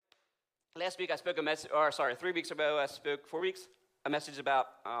Last week I spoke a message, 3 weeks ago I spoke, 4 weeks, a message about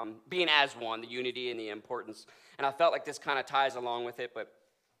being as one, the unity and the importance. And I felt like this kind of ties along with it, but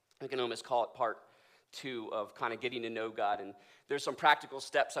we can almost call it part 2 of kind of getting to know God. And there's some practical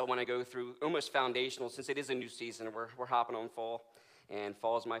steps I want to go through, almost foundational, since it is a new season. We're hopping on fall, and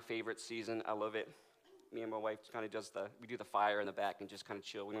fall is my favorite season. I love it. Me and my wife kind of we do the fire in the back and just kind of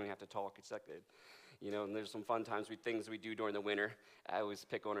chill. We don't even have to talk. It's like good. You know, and there's some fun times, things we do during the winter. I always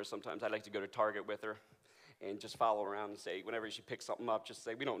pick on her sometimes. I like to go to Target with her and just follow around and say, whenever she picks something up, just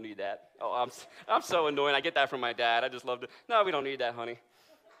say, we don't need that. Oh, I'm so annoying. I get that from my dad. I just love to, no, we don't need that, honey.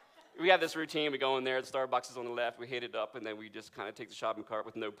 We have this routine. We go in there, the Starbucks is on the left, we hit it up, and then we just kind of take the shopping cart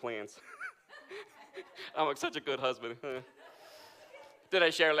with no plans. I'm like such a good husband. Did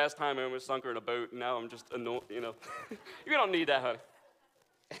I share last time I almost sunk her in a boat, and now I'm just annoyed, you know. You don't need that, honey.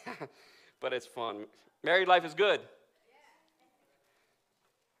 But it's fun. Married life is good.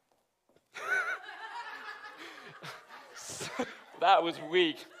 That was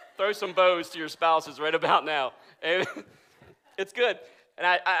weak. Throw some bows to your spouses right about now. It's good. And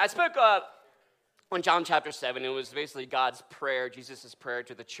I spoke on John chapter 7. It was basically God's prayer, Jesus' prayer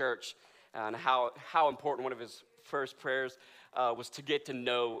to the church, and how important one of his first prayers was to get to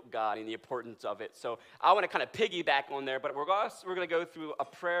know God and the importance of it. So I want to kind of piggyback on there, but we're going to go through a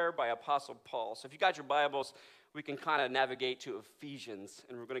prayer by Apostle Paul. So if you got your Bibles, we can kind of navigate to Ephesians,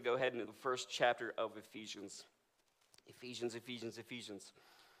 and we're going to go ahead into the first chapter of Ephesians. Ephesians.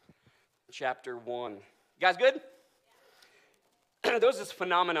 Chapter 1. You guys good? There was this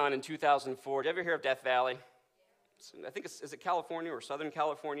phenomenon in 2004. Did you ever hear of Death Valley? I think is it California or Southern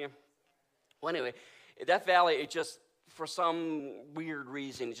California? Well, anyway, Death Valley, it just, for some weird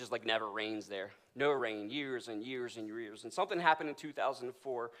reason, it just like never rains there. No rain, years and years and years. And something happened in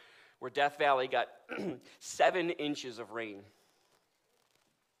 2004 where Death Valley got 7 inches of rain.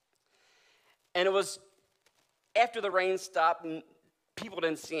 And it was after the rain stopped, and people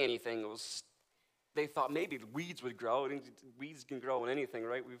didn't see anything. They thought maybe weeds would grow. And weeds can grow in anything,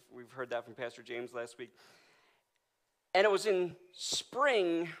 right? We've heard that from Pastor James last week. And it was in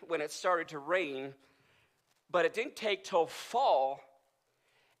spring when it started to rain, but it didn't take till fall,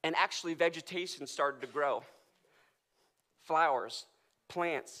 and actually vegetation started to grow. Flowers,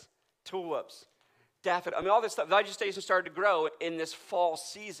 plants, tulips, daffodils. I mean, all this stuff, vegetation started to grow in this fall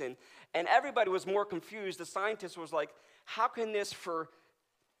season. And everybody was more confused. The scientists was like, how can this for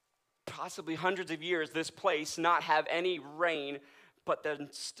possibly hundreds of years, this place not have any rain, but then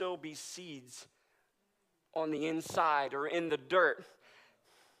still be seeds on the inside or in the dirt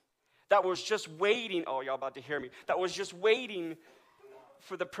that was just waiting, oh, y'all about to hear me, that was just waiting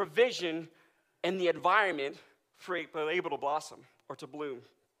for the provision and the environment for it to be able to blossom or to bloom.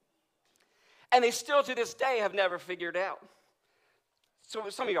 And they still to this day have never figured out. So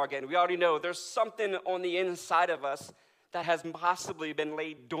some of you are getting, we already know there's something on the inside of us that has possibly been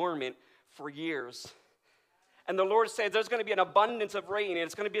laid dormant for years. And the Lord said there's going to be an abundance of rain, and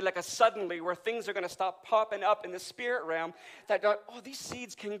it's going to be like a suddenly where things are going to stop popping up in the spirit realm that, these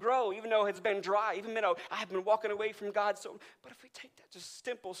seeds can grow, even though it's been dry, even though I've been walking away from God. But if we take that just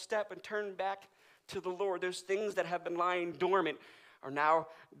simple step and turn back to the Lord, those things that have been lying dormant are now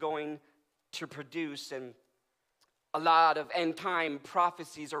going to produce. And a lot of end-time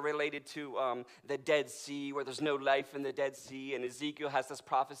prophecies are related to the Dead Sea, where there's no life in the Dead Sea. And Ezekiel has this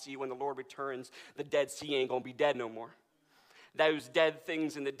prophecy when the Lord returns, the Dead Sea ain't going to be dead no more. Those dead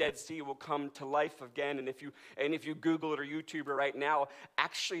things in the Dead Sea will come to life again. And if you Google it or YouTube it right now,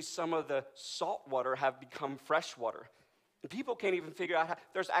 actually some of the salt water have become fresh water. And people can't even figure out how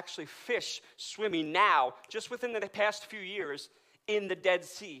there's actually fish swimming now, just within the past few years, in the Dead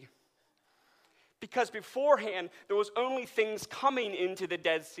Sea. Because beforehand, there was only things coming into the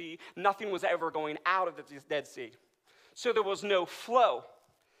Dead Sea. Nothing was ever going out of the Dead Sea. So there was no flow.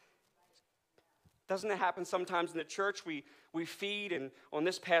 Doesn't it happen sometimes in the church? We feed, and on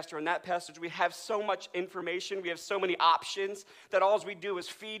this pastor and that passage, we have so much information. We have so many options that all we do is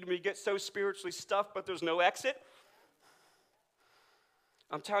feed, and we get so spiritually stuffed, but there's no exit.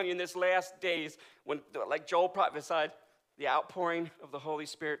 I'm telling you, in this last days, when, like Joel prophesied, the outpouring of the Holy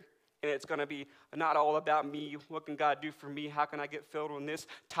Spirit, and it's going to be not all about me. What can God do for me? How can I get filled on this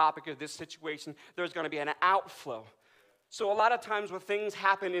topic or this situation? There's going to be an outflow. So a lot of times when things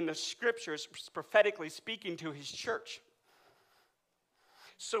happen in the scriptures, prophetically speaking to his church.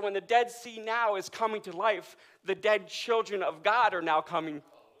 So when the Dead Sea now is coming to life, the dead children of God are now coming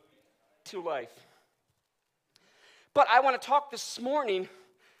to life. But I want to talk this morning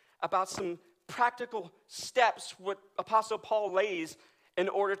about some practical steps what Apostle Paul lays in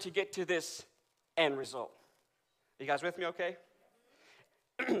order to get to this end result. Are you guys with me okay?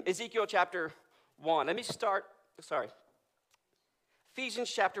 Ezekiel chapter 1. Ephesians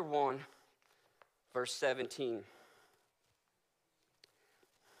chapter 1, verse 17.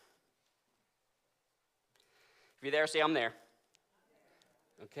 If you're there, say, I'm there.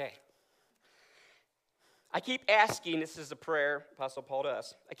 Okay. I keep asking, this is a prayer, Apostle Paul to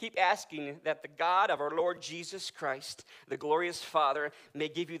us. I keep asking that the God of our Lord Jesus Christ, the glorious Father, may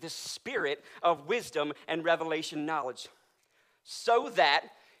give you the spirit of wisdom and revelation knowledge, so that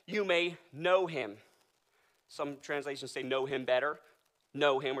you may know him. Some translations say know him better.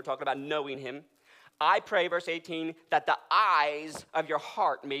 Know him. We're talking about knowing him. I pray, verse 18, that the eyes of your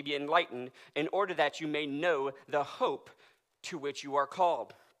heart may be enlightened in order that you may know the hope to which you are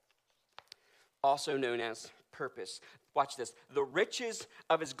called, also known as purpose. Watch this. The riches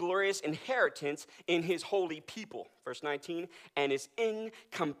of his glorious inheritance in his holy people, verse 19, and his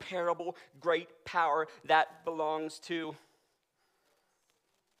incomparable great power that belongs to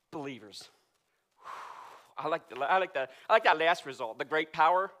believers. I like that last result, the great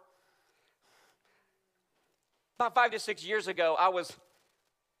power. About 5 to 6 years ago, I was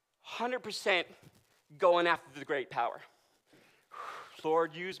 100% going after the great power.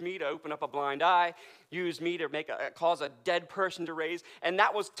 Lord, use me to open up a blind eye. Use me to cause a dead person to raise. And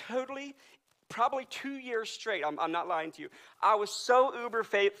that was totally, probably 2 years straight. I'm not lying to you. I was so uber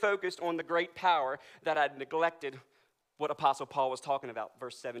focused on the great power that I'd neglected what Apostle Paul was talking about.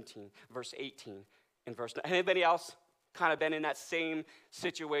 Verse 17, verse 18, and verse 9. Anybody else kind of been in that same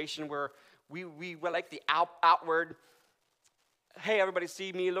situation where we were like the outward, hey, everybody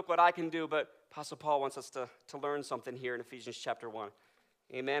see me, look what I can do. But Apostle Paul wants us to learn something here in Ephesians chapter 1.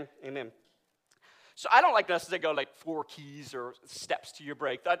 Amen? Amen. So I don't like necessarily go like 4 keys or steps to your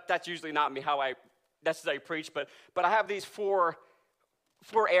break. That's usually not me how I necessarily preach. But I have these four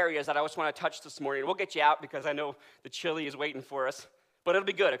areas that I just want to touch this morning. We'll get you out because I know the chili is waiting for us. But it'll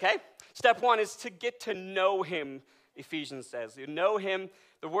be good, okay? Step 1 is to get to know him, Ephesians says. You know him.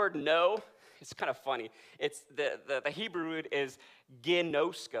 The word know, it's kind of funny. It's the Hebrew root is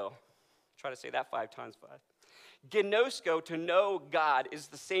ginosko. Try to say that 5 times 5. Ginosko, to know God, is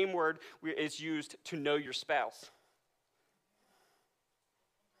the same word is used to know your spouse.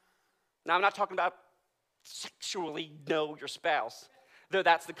 Now, I'm not talking about sexually know your spouse, though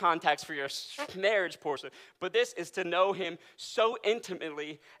that's the context for your marriage portion. But this is to know him so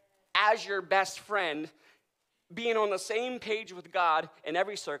intimately as your best friend, being on the same page with God in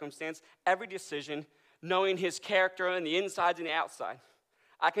every circumstance, every decision, knowing his character on the inside and the outside.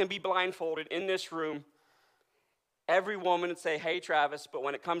 I can be blindfolded in this room, every woman, and say, hey, Travis, but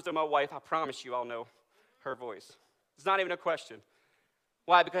when it comes to my wife, I promise you I'll know her voice. It's not even a question.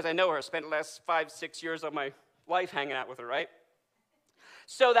 Why? Because I know her. I spent the last 5, 6 years of my life hanging out with her, right?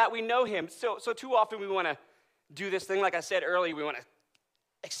 So that we know him. So too often we want to do this thing, like I said earlier, we want to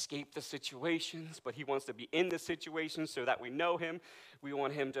escape the situations, but he wants to be in the situations so that we know him. We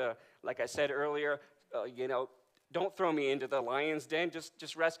want him to, like I said earlier, don't throw me into the lion's den,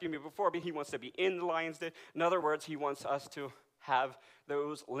 just rescue me before, but he wants to be in the lion's den. In other words, he wants us to have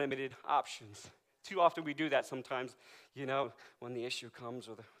those limited options. Too often we do that sometimes, when the issue comes,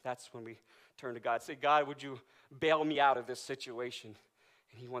 that's when we turn to God. Say, God, would you bail me out of this situation?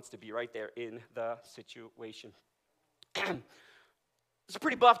 And he wants to be right there in the situation. There's a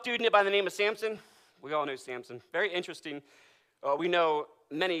pretty buff dude by the name of Samson. We all know Samson. Very interesting. We know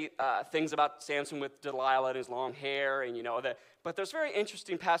many things about Samson with Delilah and his long hair, and that. But there's a very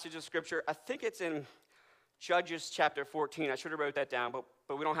interesting passage of Scripture. I think it's in Judges chapter 14. I should have wrote that down,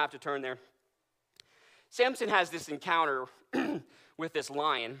 but we don't have to turn there. Samson has this encounter with this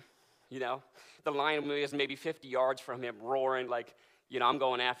lion. The lion is maybe 50 yards from him, roaring like, I'm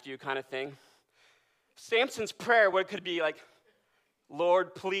going after you kind of thing. Samson's prayer could be like,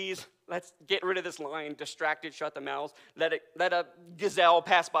 Lord, please, let's get rid of this lion, distract it, shut the mouths, let a gazelle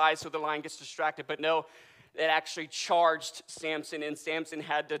pass by so the lion gets distracted. But no, it actually charged Samson, and Samson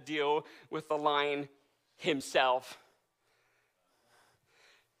had to deal with the lion himself.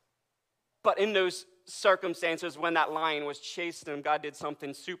 But in those circumstances, when that lion was chasing him, God did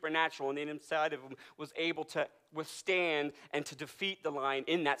something supernatural, and the inside of him was able to withstand and to defeat the lion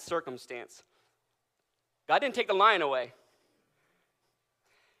in that circumstance. God didn't take the lion away.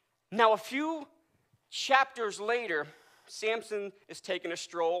 Now, a few chapters later, Samson is taking a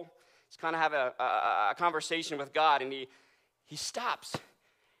stroll. He's kind of having a conversation with God, and he stops.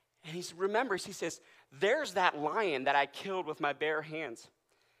 And he remembers, he says, there's that lion that I killed with my bare hands.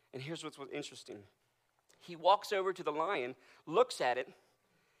 And here's what's interesting. He walks over to the lion, looks at it,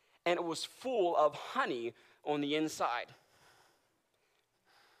 and it was full of honey on the inside.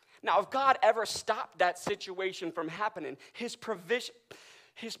 Now, if God ever stopped that situation from happening, his provision,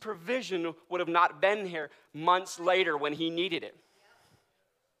 his provision would have not been here months later when he needed it.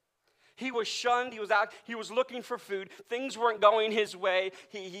 He was shunned. He was out. He was looking for food. Things weren't going his way.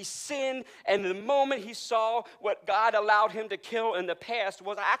 He sinned. And the moment he saw what God allowed him to kill in the past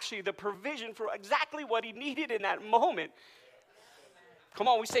was actually the provision for exactly what he needed in that moment. Come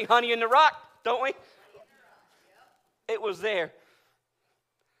on, we sing Honey in the Rock, don't we? It was there.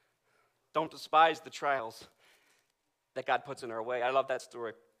 Don't despise the trials that God puts in our way. I love that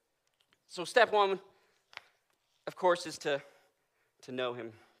story. So step one, of course, is to know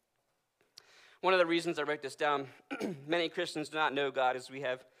him. One of the reasons I write this down, many Christians do not know God is we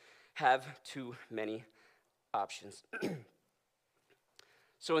have too many options.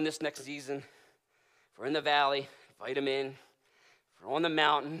 So in this next season, if we're in the valley, invite him in. If we're on the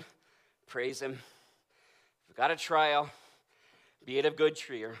mountain, praise him. If we've got a trial, be it of good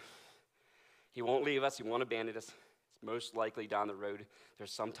cheer. He won't leave us. He won't abandon us. It's most likely down the road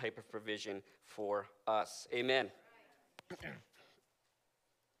there's some type of provision for us. Amen.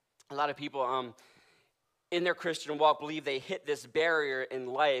 A lot of people in their Christian walk believe they hit this barrier in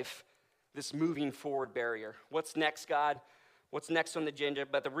life, this moving forward barrier. What's next, God? What's next on the agenda?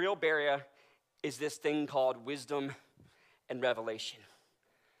 But the real barrier is this thing called wisdom and revelation.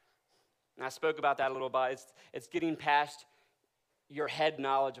 And I spoke about that a little bit. It's getting past your head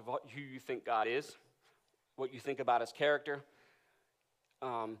knowledge of who you think God is, what you think about his character,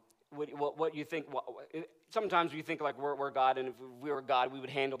 what you think. Sometimes we think like we're God, and if we were God, we would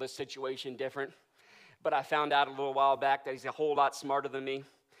handle this situation different. But I found out a little while back that he's a whole lot smarter than me.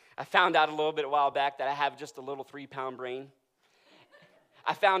 I found out a little bit a while back that I have just a little 3-pound brain.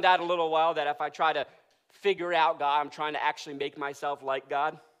 I found out a little while that if I try to figure out God, I'm trying to actually make myself like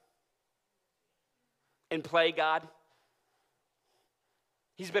God and play God.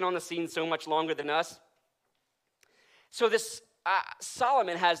 He's been on the scene so much longer than us. So this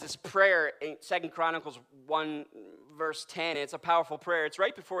Solomon has this prayer in 2 Chronicles 1, verse 10. It's a powerful prayer. It's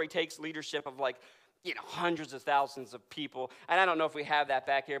right before he takes leadership of hundreds of thousands of people. And I don't know if we have that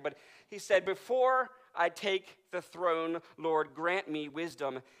back here, but he said, before I take the throne, Lord, grant me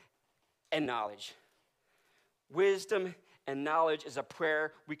wisdom and knowledge. Wisdom and knowledge is a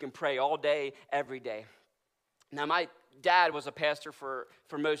prayer we can pray all day, every day. Now, my dad was a pastor for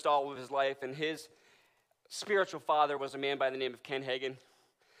most all of his life, and his spiritual father was a man by the name of Ken Hagin.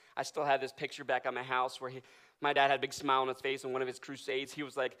 I still have this picture back at my house where my dad had a big smile on his face on one of his crusades. He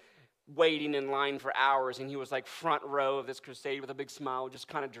was waiting in line for hours, and he was front row of this crusade with a big smile, just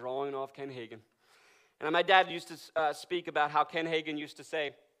kind of drawing off Ken Hagin. And my dad used to speak about how Ken Hagin used to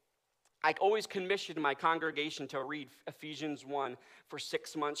say, I always commissioned my congregation to read Ephesians 1 for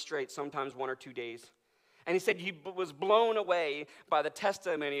 6 months straight, sometimes 1 or 2 days. And he said he was blown away by the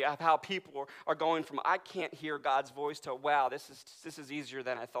testimony of how people are going from, I can't hear God's voice, to, wow, this is easier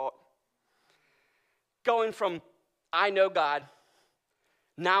than I thought. Going from, I know God,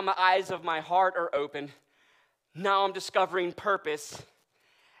 now my eyes of my heart are open, now I'm discovering purpose,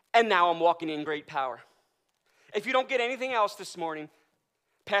 and now I'm walking in great power. If you don't get anything else this morning,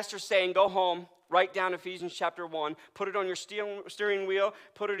 Pastor's saying, go home, write down Ephesians chapter 1, put it on your steering wheel,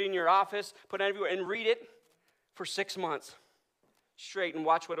 put it in your office, put it everywhere, and read it for 6 months straight and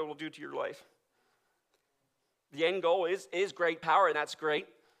watch what it will do to your life. The end goal is great power, and that's great.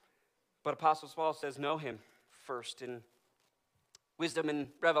 But Apostle Paul says, know him first, and wisdom and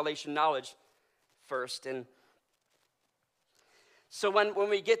revelation knowledge first. And so when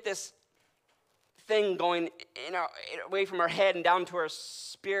we get this thing going away from our head and down to our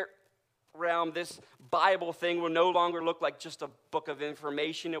spirit realm, this Bible thing will no longer look like just a book of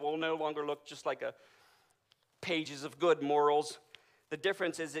information. It will no longer look just like pages of good morals. The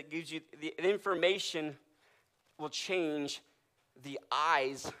difference is it gives you, the information will change the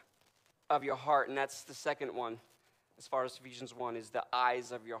eyes of your heart, and that's the second one, as far as Ephesians 1, is the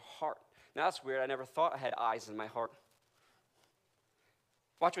eyes of your heart. Now that's weird. I never thought I had eyes in my heart.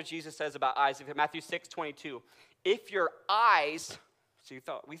 Watch what Jesus says about eyes. Matthew 6:22. If your eyes, so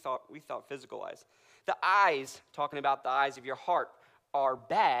we thought physical eyes. The eyes, talking about the eyes of your heart, are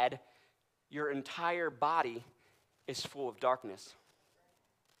bad, your entire body is full of darkness.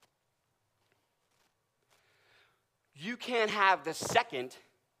 You can't have the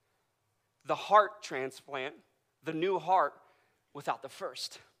heart transplant, the new heart, without the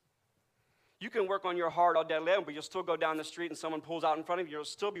first. You can work on your heart all day long, but you'll still go down the street and someone pulls out in front of you. You'll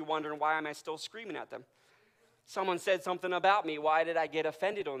still be wondering, why am I still screaming at them? Someone said something about me. Why did I get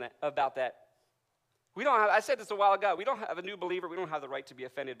offended about that? I said this a while ago. We don't have a new believer. We don't have the right to be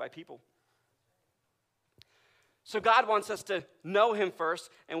offended by people. So God wants us to know him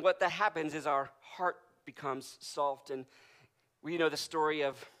first, and what that happens is our heart becomes soft. And We know the story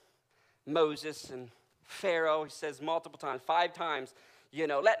of Moses and Pharaoh. He says multiple times, 5 times,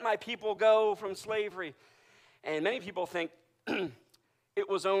 let my people go from slavery. And many people think it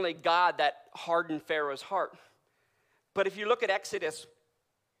was only God that hardened Pharaoh's heart. But if you look at Exodus,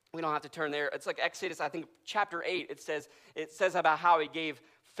 we don't have to turn there. It's like Exodus, I think, chapter 8. It says about how he gave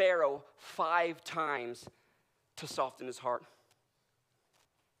Pharaoh 5 times to soften his heart.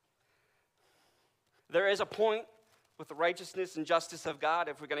 There is a point with the righteousness and justice of God.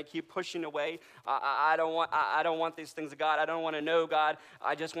 If we're going to keep pushing away, I don't want these things of God. I don't want to know God.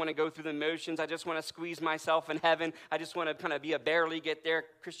 I just want to go through the motions. I just want to squeeze myself in heaven. I just want to kind of be a barely get there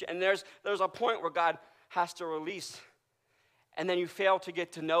Christian. And there's a point where God has to release. And then you fail to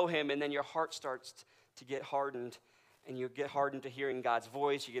get to know him, and then your heart starts to get hardened. And you get hardened to hearing God's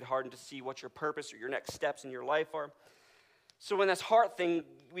voice. You get hardened to see what your purpose or your next steps in your life are. So when this heart thing,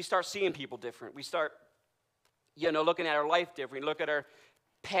 we start seeing people different. We start, looking at our life different. We look at our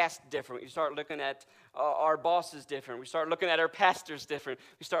past different. We start looking at our bosses different. We start looking at our pastors different.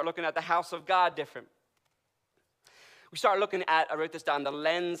 We start looking at the house of God different. We start looking at, I wrote this down, the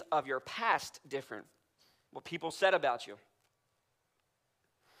lens of your past different. What people said about you.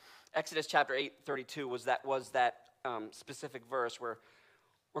 Exodus chapter 8:32 was that specific verse where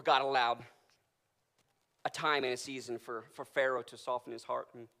God allowed a time and a season for Pharaoh to soften his heart.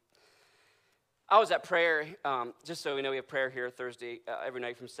 And I was at prayer, just so we know, we have prayer here Thursday every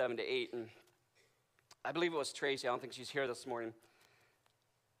night from 7 to 8. And I believe it was Tracy. I don't think she's here this morning.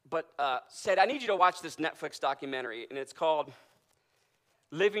 But said, I need you to watch this Netflix documentary. And it's called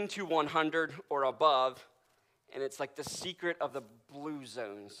Living to 100 or Above. And it's like the secret of the blue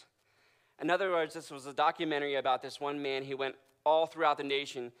zones. In other words, this was a documentary about this one man. He went all throughout the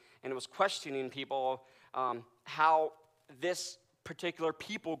nation and was questioning people how this particular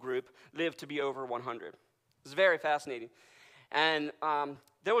people group lived to be over 100. It was very fascinating. And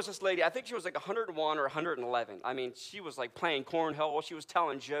there was this lady, I think she was like 101 or 111. I mean, she was like playing cornhole. She was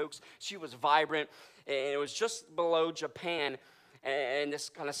telling jokes. She was vibrant. And it was just below Japan and this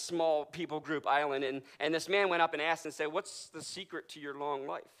kind of small people group island. And this man went up and asked and said, what's the secret to your long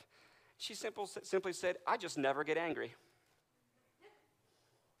life? She simply said, I just never get angry.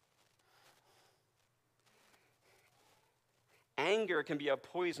 Anger can be a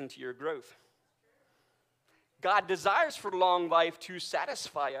poison to your growth. God desires for long life to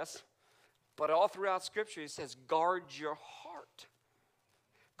satisfy us, but all throughout Scripture, he says, guard your heart.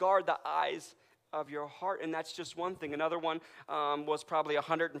 Guard the eyes of your heart, and that's just one thing. Another one was probably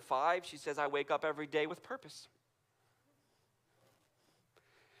 105. She says, I wake up every day with purpose.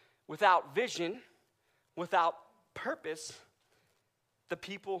 Without vision, without purpose, the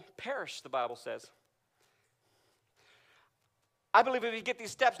people perish, the Bible says. I believe if you get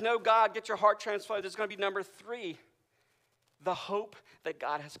these steps, know God, get your heart transformed, there's going to be number 3, the hope that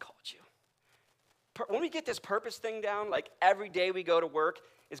God has called you. When we get this purpose thing down, like every day we go to work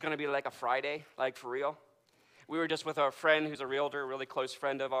is going to be like a Friday, like for real. We were just with our friend who's a realtor, a really close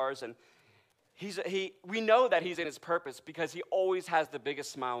friend of ours, and we know that he's in his purpose because he always has the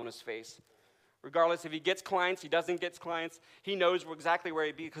biggest smile on his face. Regardless if he gets clients, he doesn't get clients, he knows exactly where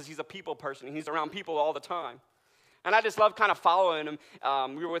he'd be because he's a people person. He's around people all the time. And I just love kind of following him.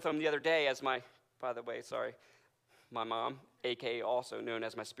 We were with him the other day as my mom, a.k.a. also known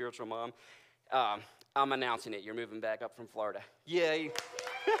as my spiritual mom. I'm announcing it. You're moving back up from Florida. Yay.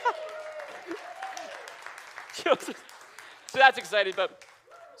 So that's exciting, but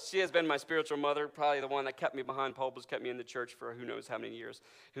she has been my spiritual mother, probably the one that kept me behind pulpits, kept me in the church for who knows how many years,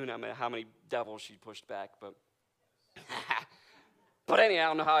 who knows how many devils she pushed back. But anyhow, I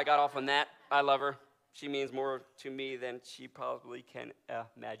don't know how I got off on that. I love her. She means more to me than she probably can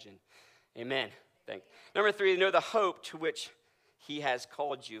imagine. Amen. Thanks. Number 3, know the hope to which he has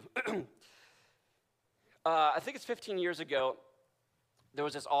called you. I think it's 15 years ago, there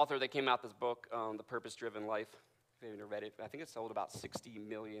was this author that came out this book, The Purpose-Driven Life. If you haven't read it, I think it's sold about 60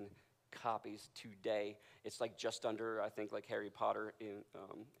 million copies today. It's like just under, I think, like Harry Potter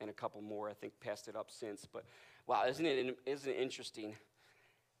and a couple more, I think, passed it up since. But wow, isn't it interesting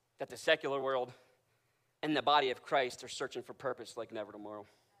that the secular world and the body of Christ are searching for purpose like never tomorrow?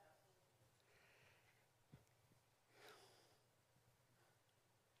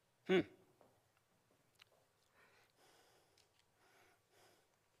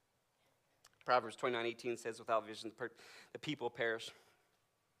 Proverbs 29:18 says, without vision, the people perish.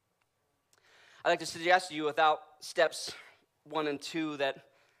 I'd like to suggest to you, without steps 1 and 2, that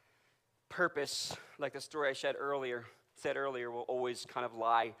purpose, like the story I said earlier, will always kind of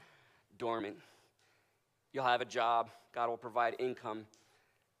lie dormant. You'll have a job, God will provide income,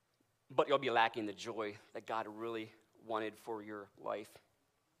 but you'll be lacking the joy that God really wanted for your life.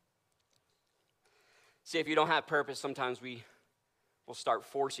 See, if you don't have purpose, sometimes we will start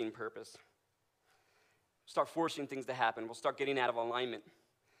forcing purpose. Start forcing things to happen. We'll start getting out of alignment.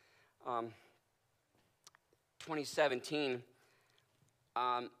 2017,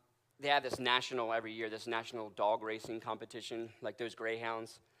 they have this every year, this national dog racing competition, like those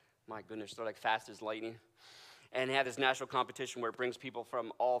greyhounds. My goodness, they're like fast as lightning. And they have this national competition where it brings people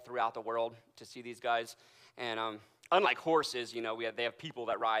from all throughout the world to see these guys. And unlike horses, they have people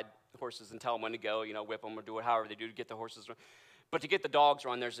that ride horses and tell them when to go, whip them or do it however they do to get the horses. But to get the dogs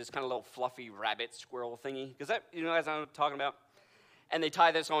run, there's this kind of little fluffy rabbit squirrel thingy. Because that, as I'm talking about. And they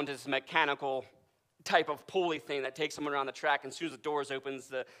tie this onto this mechanical type of pulley thing that takes them around the track. And as soon as the doors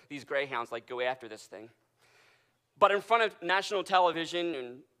opens, these greyhounds go after this thing. But in front of national television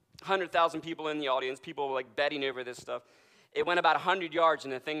and 100,000 people in the audience, people were betting over this stuff. It went about 100 yards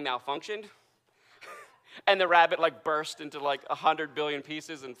and the thing malfunctioned. And the rabbit burst into 100 billion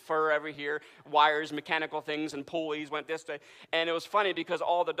pieces and fur every here, wires, mechanical things, and pulleys went this way. And it was funny because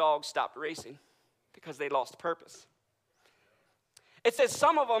all the dogs stopped racing because they lost purpose. It says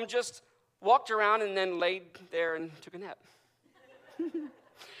some of them just walked around and then laid there and took a nap.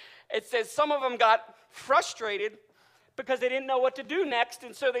 It says some of them got frustrated because they didn't know what to do next,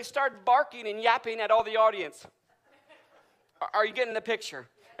 and so they started barking and yapping at all the audience. Are you getting the picture?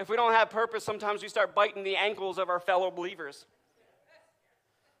 If we don't have purpose, sometimes we start biting the ankles of our fellow believers.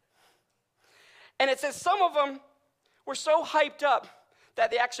 And it says some of them were so hyped up that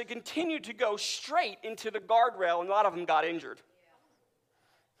they actually continued to go straight into the guardrail, and a lot of them got injured.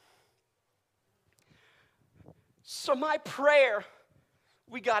 So my prayer,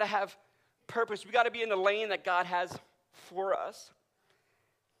 we got to have purpose. We got to be in the lane that God has for us.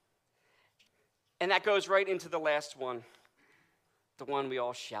 And that goes right into the last one. The one we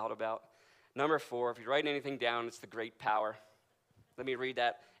all shout about. Number 4, if you're writing anything down, it's the great power. Let me read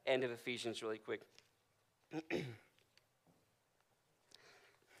that end of Ephesians really quick. You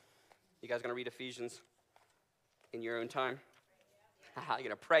guys going to read Ephesians in your own time? You're going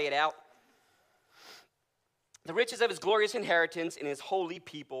to pray it out. The riches of his glorious inheritance in his holy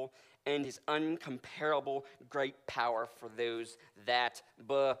people and his uncomparable great power for those that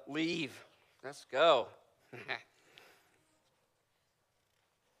believe. Let's go.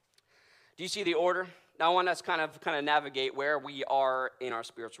 Do you see the order? Now I want us kind of navigate where we are in our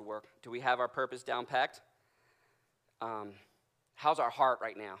spiritual work. Do we have our purpose down packed? How's our heart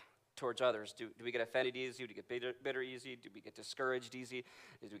right now towards others? Do we get offended easy? Do we get bitter easy? Do we get discouraged easy?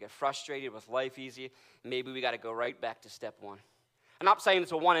 Do we get frustrated with life easy? Maybe we got to go right back to step 1. I'm not saying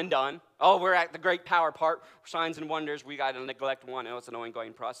it's a one and done. Oh, we're at the great power part, signs and wonders. We got to neglect 1. No, it's an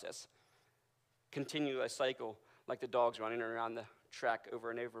ongoing process. Continue a cycle like the dogs running around the track over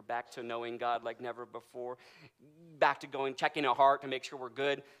and over, back to knowing God like never before, back to checking our heart to make sure we're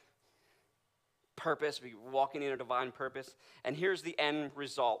good. Purpose, we walking in a divine purpose. And here's the end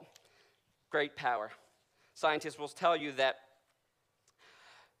result. Great power. Scientists will tell you that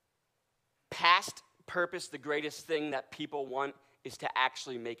past purpose, the greatest thing that people want is to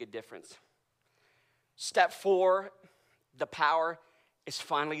actually make a difference. Step 4, the power, is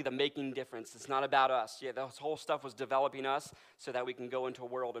finally the making difference. It's not about us. Yeah, this whole stuff was developing us so that we can go into a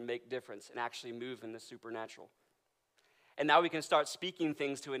world and make difference and actually move in the supernatural. And now we can start speaking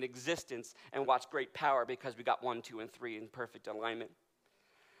things to an existence and watch great power because we got 1, 2, and 3 in perfect alignment.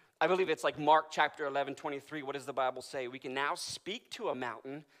 I believe it's like Mark chapter 11, 23. What does the Bible say? We can now speak to a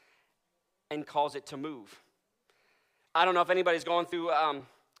mountain and cause it to move. I don't know if anybody's going through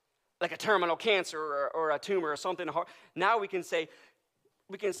like a terminal cancer or a tumor or something. Now we can say,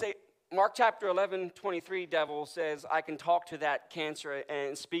 Mark chapter 11, 23, devil says, I can talk to that cancer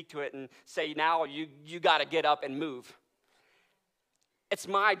and speak to it and say, now you got to get up and move. It's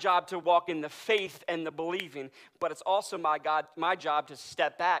my job to walk in the faith and the believing, but it's also my job to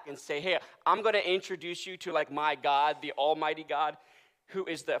step back and say, hey, I'm going to introduce you to like my God, the Almighty God, who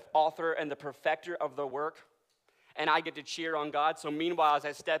is the author and the perfecter of the work. And I get to cheer on God. So meanwhile, as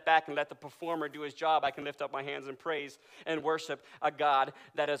I step back and let the performer do his job, I can lift up my hands in praise and worship a God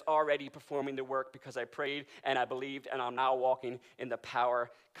that is already performing the work because I prayed and I believed and I'm now walking in the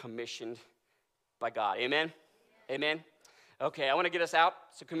power commissioned by God. Amen? Amen? Okay, I want to get us out.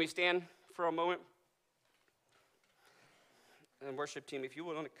 So can we stand for a moment? And worship team, if you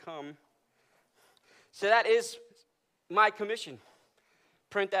would want to come. So that is my commission.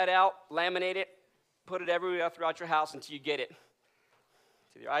 Print that out, laminate it. Put it everywhere throughout your house until you get it.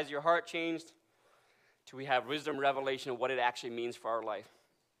 Till the eyes of your heart changed. Till we have wisdom, revelation of what it actually means for our life.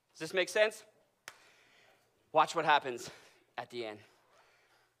 Does this make sense? Watch what happens at the end.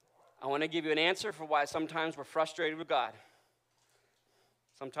 I want to give you an answer for why sometimes we're frustrated with God.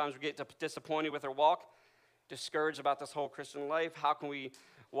 Sometimes we get disappointed with our walk, discouraged about this whole Christian life. How can we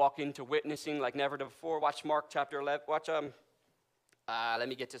walk into witnessing like never before? Watch Mark chapter 11. Let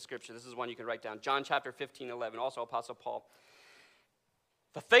me get to scripture. This is one you can write down. John chapter 15:11. Also Apostle Paul.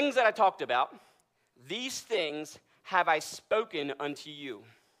 The things that I talked about, these things have I spoken unto you,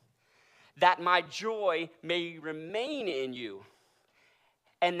 that my joy may remain in you,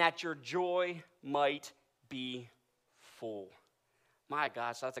 and that your joy might be full. My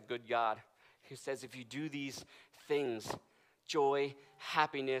gosh, that's a good God who says if you do these things, joy,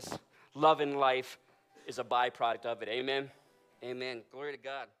 happiness, love in life is a byproduct of it. Amen? Amen. Glory to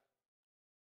God.